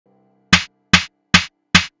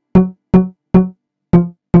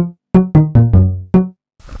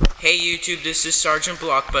YouTube, this is Sergeant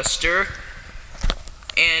Blockbuster,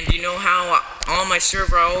 and you know how on my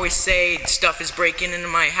server I always say stuff is breaking into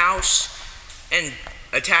my house and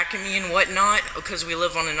attacking me and whatnot because we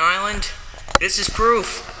live on an island? This is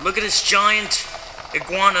proof. Look at this giant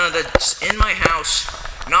iguana that's in my house,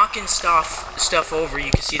 knocking stuff over.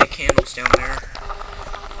 You can see the candles down there,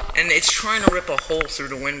 and it's trying to rip a hole through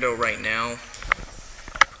the window right now.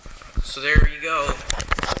 So there you go.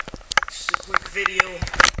 Just a quick video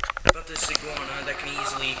about this iguana that can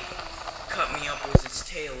easily cut me up with its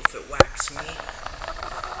tail if it whacks me.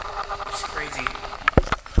 It's crazy.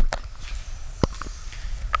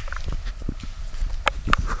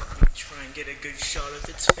 Let me try and get a good shot of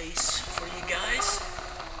its face for you guys.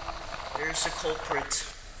 There's the culprit.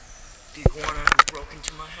 The iguana who broke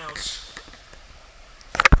into my house.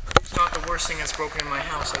 It's not the worst thing that's broken in my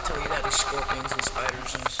house, I tell you that. There's scorpions and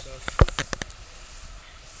spiders and stuff.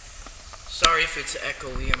 Sorry if it's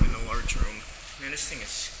echoey, I'm in a large room. Man, this thing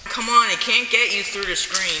is... Come on, it can't get you through the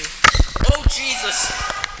screen. Oh, Jesus!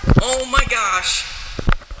 Oh my gosh!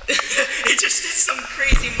 It just did some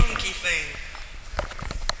crazy monkey thing.